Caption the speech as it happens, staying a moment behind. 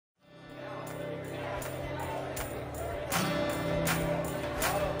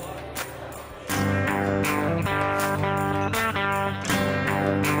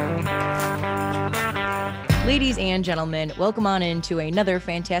Ladies and gentlemen, welcome on into another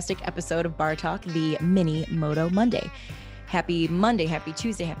fantastic episode of Bar Talk, the Mini Moto Monday. Happy Monday, happy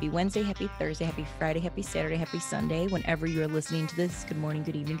Tuesday, happy Wednesday, happy Thursday, happy Friday, happy Saturday, happy Sunday. Whenever you're listening to this, good morning,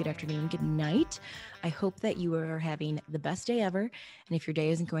 good evening, good afternoon, good night. I hope that you are having the best day ever. And if your day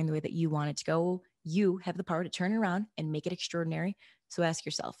isn't going the way that you want it to go, you have the power to turn it around and make it extraordinary. So ask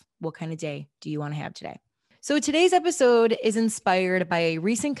yourself, what kind of day do you want to have today? So today's episode is inspired by a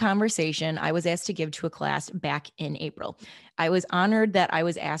recent conversation I was asked to give to a class back in April. I was honored that I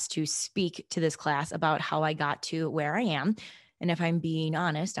was asked to speak to this class about how I got to where I am. And if I'm being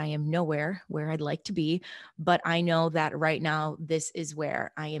honest, I am nowhere where I'd like to be, but I know that right now, this is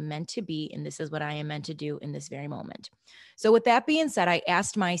where I am meant to be, and this is what I am meant to do in this very moment. So with that being said, I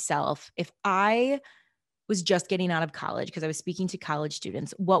asked myself, if I was just getting out of college, because I was speaking to college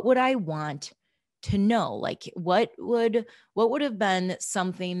students, what would I want to know? Like what would have been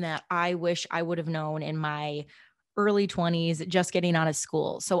something that I wish I would have known in my early 20s, just getting out of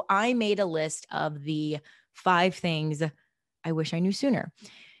school? So I made a list of the 5 things I wish I knew sooner.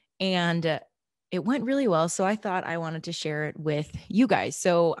 And it went really well. So I thought I wanted to share it with you guys.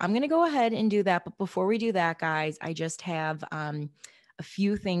 So I'm going to go ahead and do that. But before we do that, guys, I just have a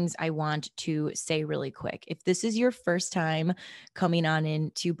few things I want to say really quick. If this is your first time coming on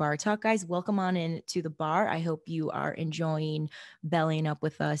into Bar Talk, guys, welcome on in to the bar. I hope you are enjoying bellying up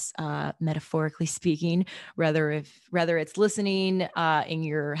with us, metaphorically speaking, whether it's listening in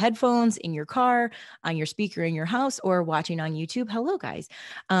your headphones, in your car, on your speaker in your house, or watching on YouTube. Hello, guys.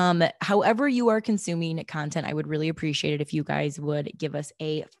 However you are consuming content, I would really appreciate it if you guys would give us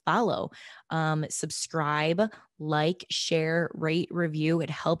a follow. Subscribe, like, share, rate, review. It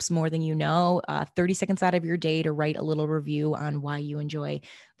helps more than you know. 30 seconds out of your day to write a little review on why you enjoy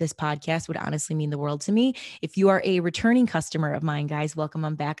this podcast would honestly mean the world to me. If you are a returning customer of mine, guys, welcome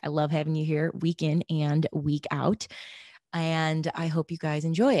on back. I love having you here week in and week out. And I hope you guys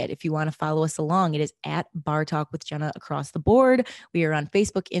enjoy it. If you want to follow us along, it is at Bar Talk with Jenna across the board. We are on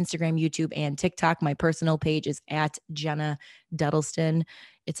Facebook, Instagram, YouTube, and TikTok. My personal page is at Jenna Duddleston.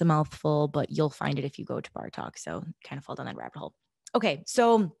 It's a mouthful, but you'll find it if you go to Bar Talk. So kind of fall down that rabbit hole. Okay,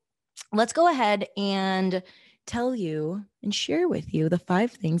 so let's go ahead and tell you and share with you the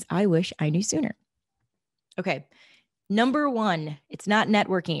 5 things I wish I knew sooner. Okay, number 1, it's not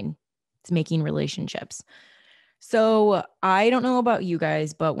networking, it's making relationships. So I don't know about you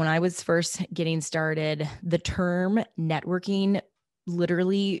guys, but when I was first getting started, the term networking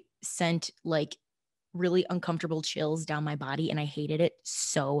literally sent like really uncomfortable chills down my body, and I hated it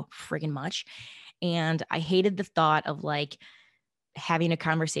so friggin' much. And I hated the thought of like having a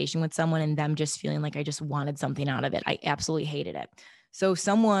conversation with someone and them just feeling like I just wanted something out of it. I absolutely hated it. So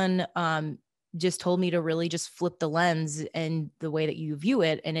someone just told me to really just flip the lens and the way that you view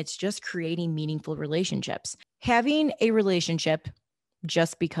it. And it's just creating meaningful relationships. Having a relationship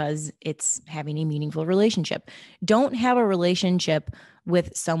just because it's having a meaningful relationship. Don't have a relationship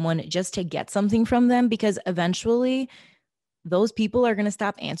with someone just to get something from them, because eventually those people are going to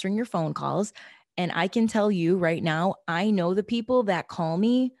stop answering your phone calls. And I can tell you right now, I know the people that call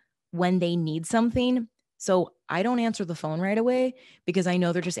me when they need something. So I don't answer the phone right away because I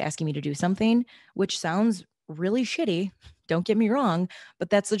know they're just asking me to do something, which sounds really shitty. Don't get me wrong, but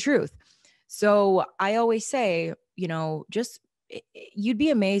that's the truth. So I always say, just you'd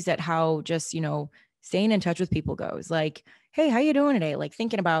be amazed at how just, staying in touch with people goes. Like, hey, how you doing today? Like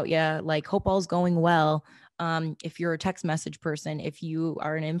thinking about you, like hope all's going well. If you're a text message person, if you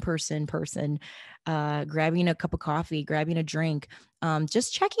are an in-person person, grabbing a cup of coffee, grabbing a drink,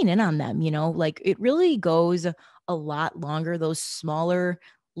 just checking in on them, like it really goes a lot longer. Those smaller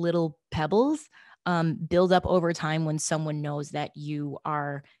little pebbles build up over time when someone knows that you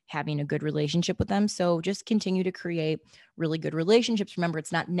are having a good relationship with them. So just continue to create really good relationships. Remember,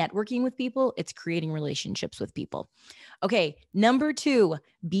 it's not networking with people, it's creating relationships with people. Okay, number 2,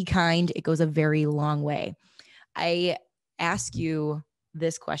 be kind. It goes a very long way. I ask you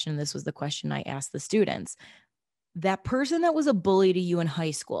this question. This was the question I asked the students. That person that was a bully to you in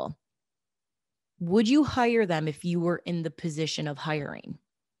high school, would you hire them if you were in the position of hiring?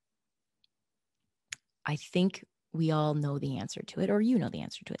 I think we all know the answer to it, or you know the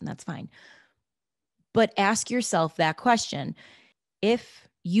answer to it, and that's fine. But ask yourself that question. If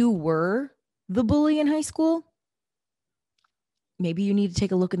you were the bully in high school, maybe you need to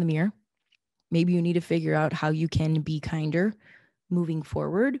take a look in the mirror. Maybe you need to figure out how you can be kinder moving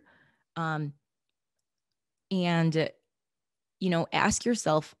forward. And, ask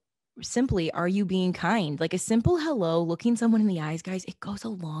yourself simply, are you being kind? Like a simple hello, looking someone in the eyes, guys, it goes a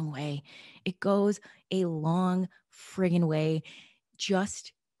long way. It goes a long friggin' way.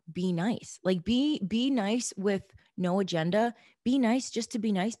 Just be nice. Like be nice with no agenda. Be nice just to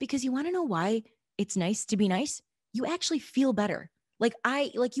be nice, because you want to know why it's nice to be nice? You actually feel better. Like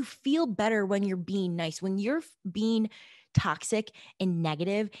you feel better when you're being nice. When you're being toxic and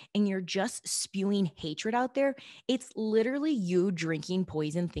negative and you're just spewing hatred out there, it's literally you drinking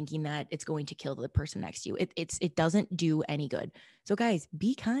poison thinking that it's going to kill the person next to you. It doesn't do any good. So guys,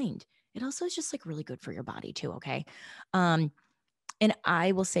 be kind. It also is just like really good for your body too, okay? And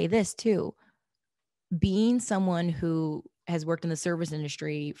I will say this too, being someone who has worked in the service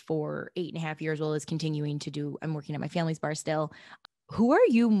industry for 8.5 years, well, is continuing to do, I'm working at my family's bar still. Who are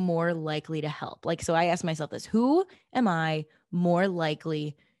you more likely to help? Like, so I asked myself this, who am I more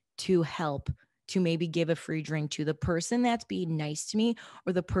likely to help, to maybe give a free drink to? The person that's being nice to me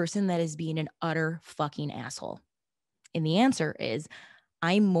or the person that is being an utter fucking asshole? And the answer is,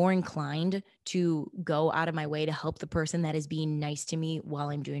 I'm more inclined to go out of my way to help the person that is being nice to me while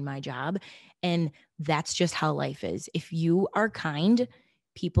I'm doing my job. And that's just how life is. If you are kind,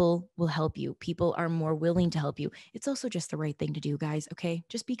 people will help you. People are more willing to help you. It's also just the right thing to do, guys. Okay.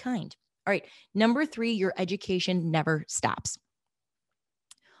 Just be kind. All right. Number 3, your education never stops.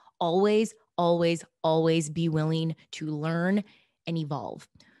 Always, always, always be willing to learn and evolve.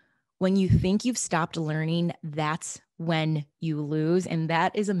 When you think you've stopped learning, that's when you lose. And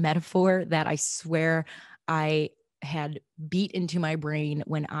that is a metaphor that I swear I had beat into my brain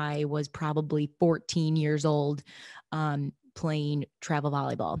when I was probably 14 years old, playing travel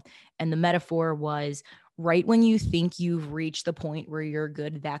volleyball. And the metaphor was, right when you think you've reached the point where you're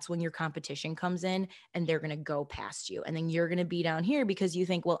good, that's when your competition comes in and they're going to go past you. And then you're going to be down here because you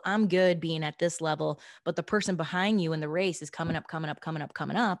think, well, I'm good being at this level, but the person behind you in the race is coming up, coming up, coming up,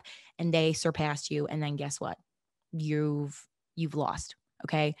 coming up, and they surpassed you. And then guess what? You've lost.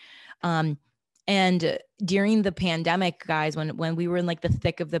 Okay. And during the pandemic, guys, when we were in like the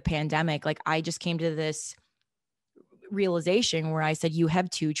thick of the pandemic, like I just came to this realization where I said, you have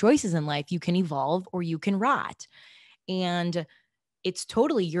 2 choices in life. You can evolve or you can rot. And it's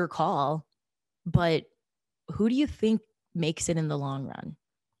totally your call, but who do you think makes it in the long run?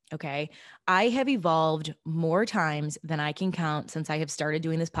 Okay. I have evolved more times than I can count since I have started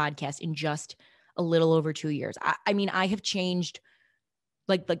doing this podcast in just a little over 2 years. I mean, I have changed.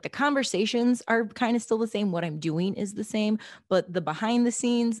 Like the conversations are kind of still the same. What I'm doing is the same, but the behind the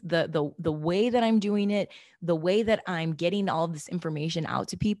scenes, the way that I'm doing it, the way that I'm getting all of this information out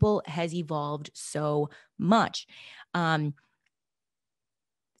to people has evolved so much. And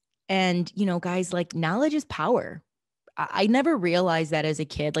you know, guys, like knowledge is power. I never realized that as a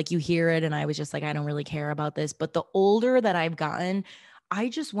kid. Like you hear it and I was just like, I don't really care about this. But the older that I've gotten, I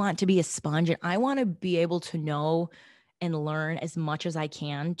just want to be a sponge and I want to be able to know and learn as much as I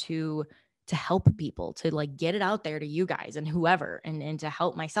can to help people, to like get it out there to you guys and whoever, and to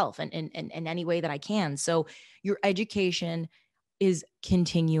help myself in any way that I can. So your education is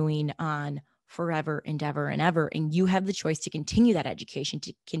continuing on forever and ever and ever. And you have the choice to continue that education,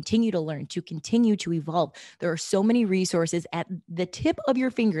 to continue to learn, to continue to evolve. There are so many resources at the tip of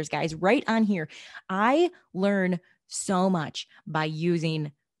your fingers, guys, right on here. I learn so much by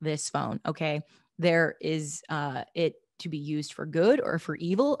using this phone. Okay. There is it to be used for good or for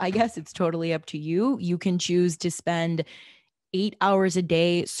evil. I guess it's totally up to you. You can choose to spend 8 hours a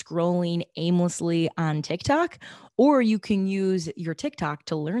day scrolling aimlessly on TikTok, or you can use your TikTok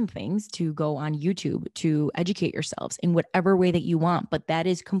to learn things, to go on YouTube, to educate yourselves in whatever way that you want. But that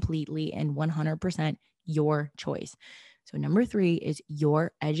is completely and 100% your choice. So number 3 is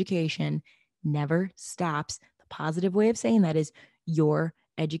your education never stops. The positive way of saying that is your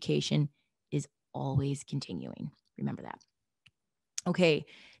education is always continuing. Remember that. Okay.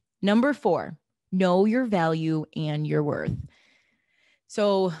 Number 4, know your value and your worth.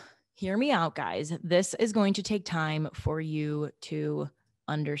 So hear me out, guys. This is going to take time for you to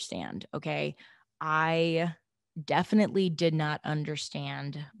understand. Okay. I definitely did not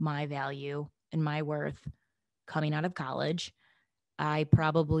understand my value and my worth coming out of college. I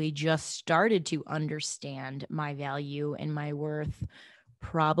probably just started to understand my value and my worth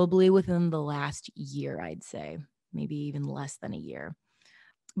probably within the last year, I'd say, maybe even less than a year.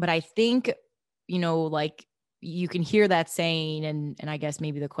 But I think, you know, like you can hear that saying, and I guess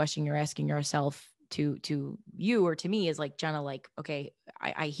maybe the question you're asking yourself to you or to me is like, Jenna, like, okay,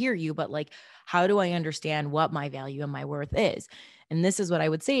 I hear you, but like, how do I understand what my value and my worth is? And this is what I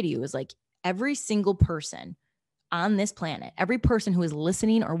would say to you is like, every single person on this planet, every person who is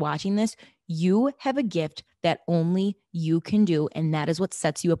listening or watching this, you have a gift that only you can do. And that is what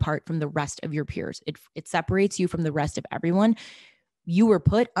sets you apart from the rest of your peers. It separates you from the rest of everyone. You were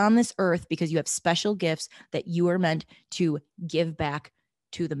put on this earth because you have special gifts that you are meant to give back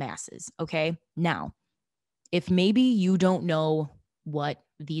to the masses. Okay. Now, if maybe you don't know what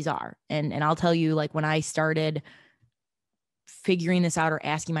these are, and I'll tell you, like when I started figuring this out or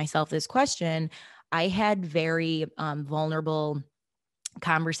asking myself this question, I had very vulnerable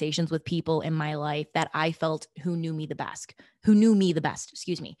conversations with people in my life that I felt who knew me the best,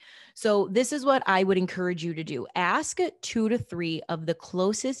 excuse me. So this is what I would encourage you to do. Ask 2 to 3 of the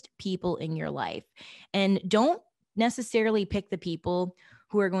closest people in your life, and don't necessarily pick the people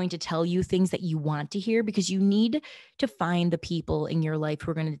who are going to tell you things that you want to hear, because you need to find the people in your life who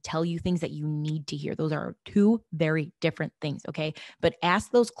are going to tell you things that you need to hear. Those are 2 very different things. Okay. But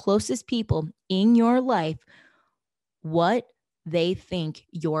ask those closest people in your life what they think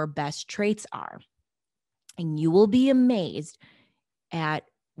your best traits are. And you will be amazed at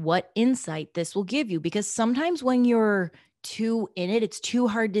what insight this will give you, because sometimes when you're too in it, it's too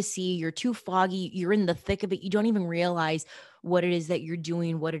hard to see. You're too foggy. You're in the thick of it. You don't even realize what it is that you're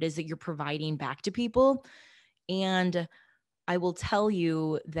doing, what it is that you're providing back to people. And I will tell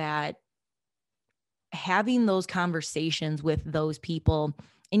you that having those conversations with those people,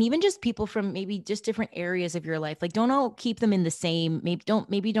 and even just people from maybe just different areas of your life, like don't all keep them in the same,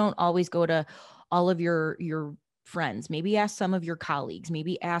 maybe don't always go to all of your friends. Maybe ask some of your colleagues,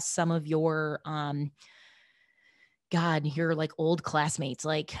 maybe ask some of your your like old classmates,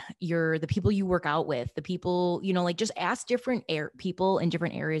 like the people you work out with, the people, like just ask different people in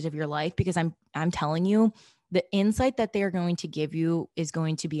different areas of your life, because I'm telling you, the insight that they're going to give you is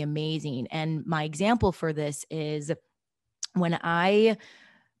going to be amazing. And my example for this is when I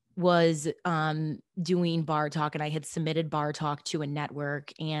was doing Bar Talk, and I had submitted Bar Talk to a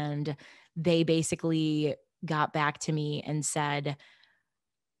network, and they basically got back to me and said,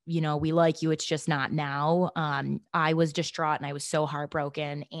 we like you, it's just not now. I was distraught and I was so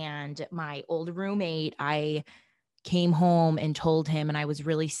heartbroken. And my old roommate, I came home and told him, and I was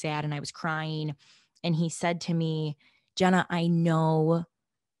really sad and I was crying. And he said to me, Jenna, I know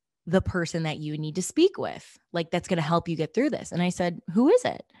the person that you need to speak with, like that's going to help you get through this. And I said, who is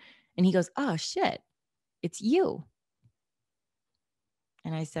it? And he goes, oh shit, it's you.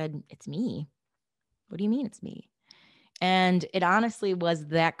 And I said, it's me. What do you mean it's me? And it honestly was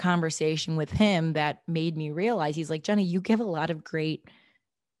that conversation with him that made me realize, he's like, Jenna, you give a lot of great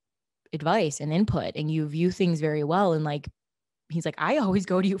advice and input, and you view things very well. And like, he's like, I always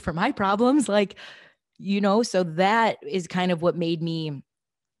go to you for my problems. Like, so that is kind of what made me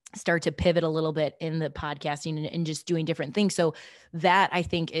start to pivot a little bit in the podcasting and just doing different things. So that I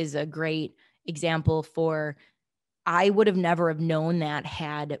think is a great example for, I would have never have known that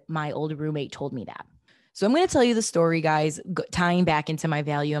had my old roommate told me that. So I'm going to tell you the story, guys, tying back into my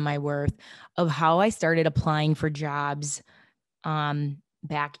value and my worth, of how I started applying for jobs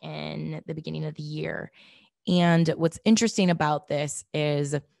back in the beginning of the year. And what's interesting about this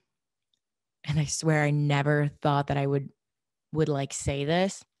is, and I swear I never thought that I would like say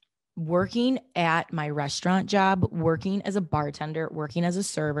this, working at my restaurant job, working as a bartender, working as a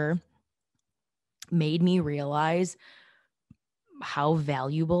server, made me realize how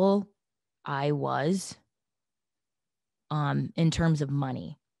valuable I was in terms of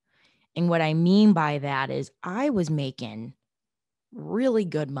money. And what I mean by that is I was making really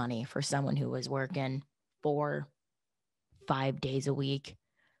good money for someone who was working 4-5 days a week,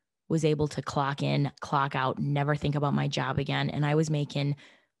 was able to clock in, clock out, never think about my job again. And I was making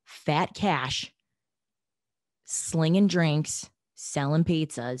fat cash, slinging drinks, selling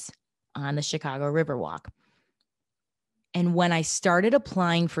pizzas on the Chicago Riverwalk. And when I started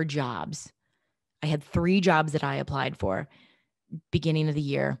applying for jobs, I had 3 jobs that I applied for beginning of the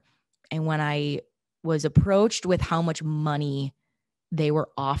year. And when I was approached with how much money they were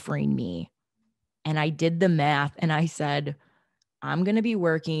offering me, and I did the math and I said, I'm going to be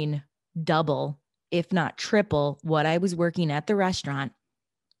working double, if not triple, what I was working at the restaurant,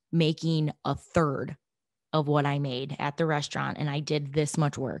 making a third of what I made at the restaurant. And I did this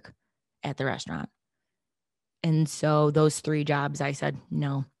much work at the restaurant. And so those 3 jobs, I said,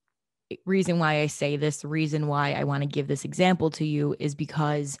 no. Reason why I say this, reason why I want to give this example to you is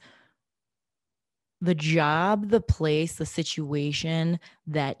because the job, the place, the situation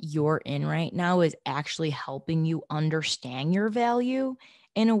that you're in right now is actually helping you understand your value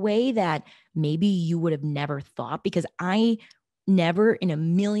in a way that maybe you would have never thought, because I never in a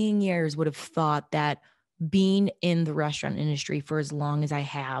million years would have thought that being in the restaurant industry for as long as I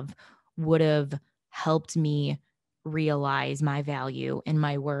have would have helped me realize my value and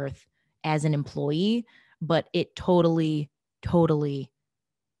my worth as an employee. But it totally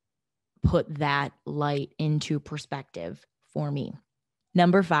put that light into perspective for me.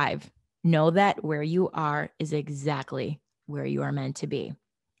 Number 5, know that where you are is exactly where you are meant to be.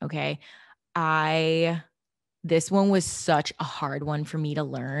 Okay. This one was such a hard one for me to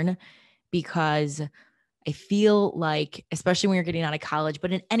learn because I feel like, especially when you're getting out of college,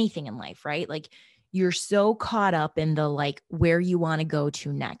 but in anything in life, right? Like you're so caught up in the like where you want to go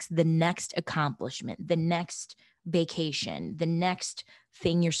to next, the next accomplishment, the next vacation, the next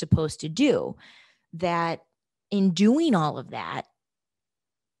thing you're supposed to do, that in doing all of that,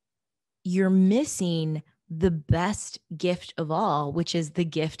 you're missing the best gift of all, which is the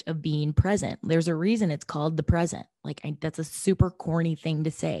gift of being present. There's a reason it's called the present. Like that's a super corny thing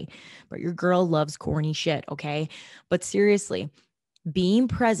to say, but your girl loves corny shit. Okay. But seriously, being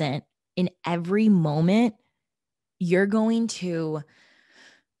present in every moment, you're going to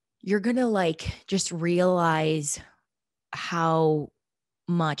like just realize how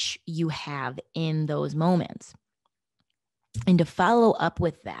much you have in those moments. And to follow up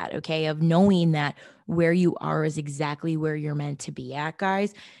with that, okay, of knowing that where you are is exactly where you're meant to be at,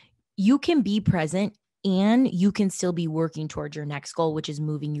 guys, you can be present and you can still be working towards your next goal, which is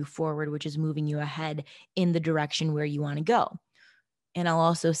moving you forward, which is moving you ahead in the direction where you want to go. And I'll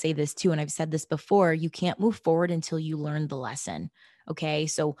also say this too, and I've said this before, you can't move forward until you learn the lesson. Okay.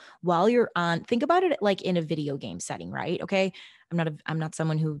 So while you're on, think about it like in a video game setting, right? Okay. I'm not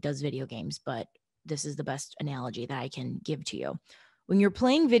someone who does video games, but this is the best analogy that I can give to you. When you're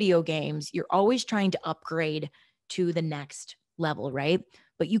playing video games, you're always trying to upgrade to the next level, right?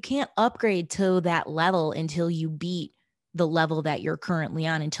 But you can't upgrade to that level until you beat the level that you're currently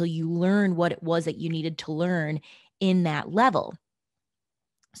on, until you learn what it was that you needed to learn in that level.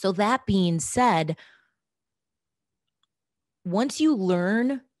 So that being said, once you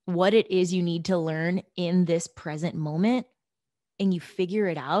learn what it is you need to learn in this present moment and you figure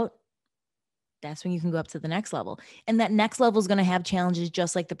it out, that's when you can go up to the next level. And that next level is going to have challenges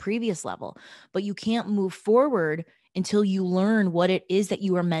just like the previous level, but you can't move forward until you learn what it is that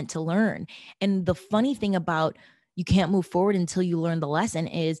you are meant to learn. And the funny thing about you can't move forward until you learn the lesson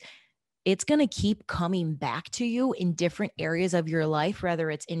is it's going to keep coming back to you in different areas of your life, whether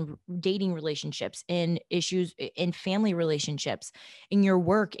it's in dating relationships, in issues, in family relationships, in your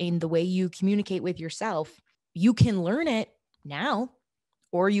work, in the way you communicate with yourself. You can learn it now,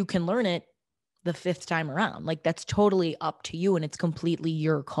 or you can learn it the fifth time around. Like that's totally up to you and it's completely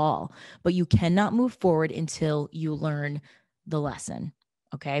your call, but you cannot move forward until you learn the lesson.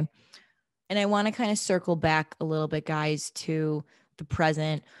 Okay. And I want to kind of circle back a little bit, guys, to the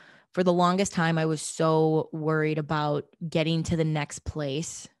present. For the longest time, I was so worried about getting to the next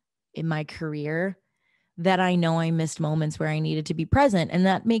place in my career that I know I missed moments where I needed to be present. And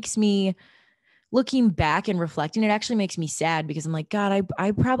that makes me, looking back and reflecting, it actually makes me sad because I'm like, God,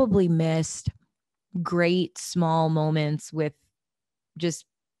 I probably missed great small moments with just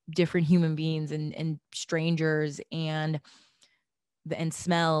different human beings and strangers and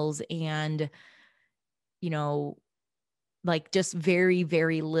smells and, you know, like just very,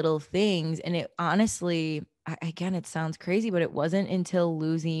 very little things. And it honestly, again, it sounds crazy, but it wasn't until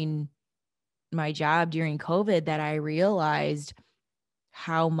losing my job during COVID that I realized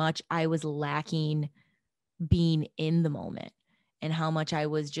how much I was lacking being in the moment and how much I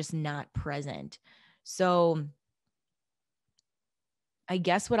was just not present. So I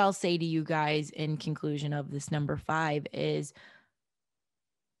guess what I'll say to you guys in conclusion of this number 5 is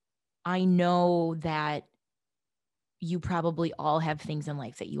I know that you probably all have things in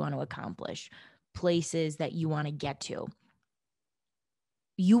life that you want to accomplish, places that you want to get to.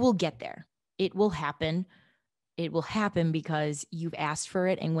 You will get there. It will happen. It will happen because you've asked for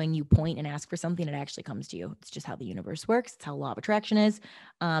it. And when you point and ask for something, it actually comes to you. It's just how the universe works. It's how law of attraction is.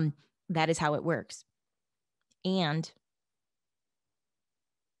 That is how it works. And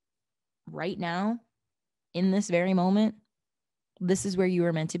right now, in this very moment, this is where you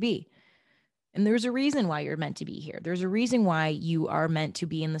are meant to be. And there's a reason why you're meant to be here. There's a reason why you are meant to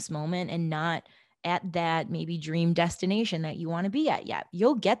be in this moment and not at that maybe dream destination that you want to be at yet.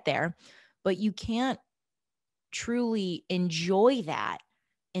 You'll get there, but you can't truly enjoy that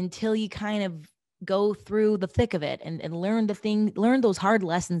until you kind of go through the thick of it and learn those hard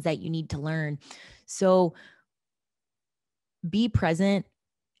lessons that you need to learn. So be present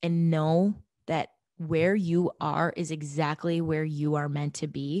and know that where you are is exactly where you are meant to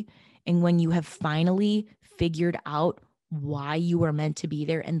be. And when you have finally figured out why you were meant to be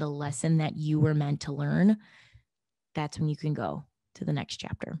there and the lesson that you were meant to learn, that's when you can go to the next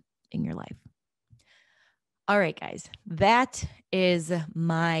chapter in your life. All right, guys, that is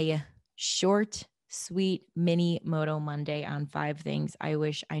my short, sweet mini Moto Monday on 5 things I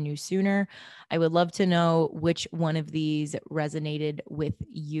wish I knew sooner. I would love to know which one of these resonated with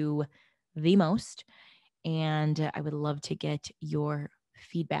you the most. And I would love to get your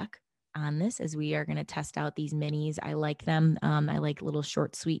feedback on this, as we are going to test out these minis. I like them. I like little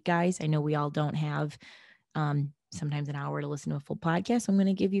short, sweet guys. I know we all don't have sometimes an hour to listen to a full podcast. So I'm going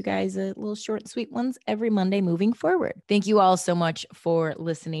to give you guys a little short and sweet ones every Monday moving forward. Thank you all so much for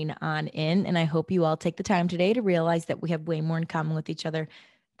listening on in. And I hope you all take the time today to realize that we have way more in common with each other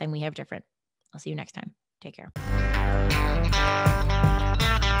than we have different. I'll see you next time. Take care.